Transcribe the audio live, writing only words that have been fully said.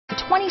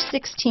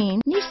2016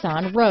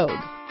 Nissan Rogue.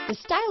 The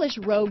stylish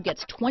Rogue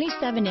gets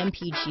 27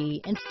 mpg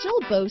and still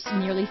boasts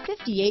nearly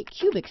 58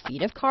 cubic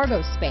feet of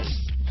cargo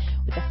space.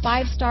 With a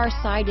 5-star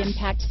side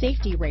impact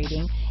safety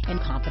rating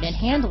and confident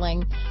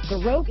handling,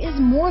 the Rogue is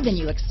more than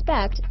you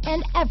expect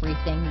and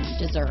everything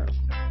you deserve.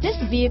 This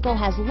vehicle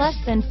has less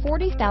than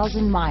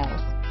 40,000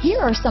 miles. Here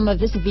are some of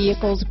this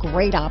vehicle's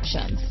great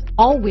options: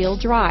 all-wheel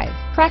drive,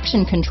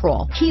 traction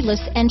control,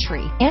 keyless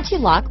entry,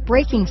 anti-lock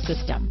braking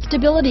system,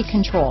 stability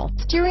control,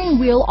 steering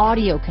wheel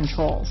audio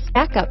controls,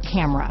 backup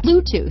camera,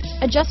 Bluetooth,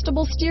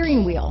 adjustable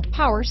steering wheel,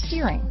 power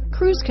steering,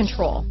 cruise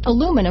control,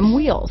 aluminum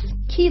wheels,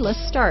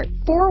 keyless start,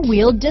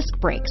 4-wheel disc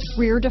brakes,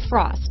 rear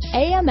defrost,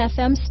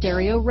 AM/FM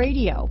stereo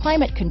radio,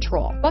 climate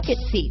control, bucket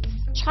seats,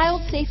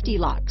 child safety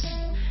locks.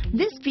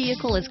 This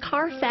vehicle is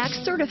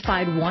Carfax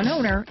certified one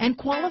owner and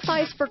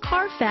qualifies for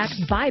Carfax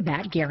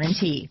buyback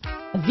guarantee.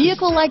 A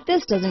vehicle like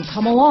this doesn't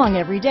come along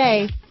every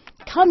day.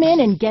 Come in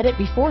and get it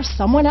before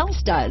someone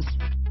else does.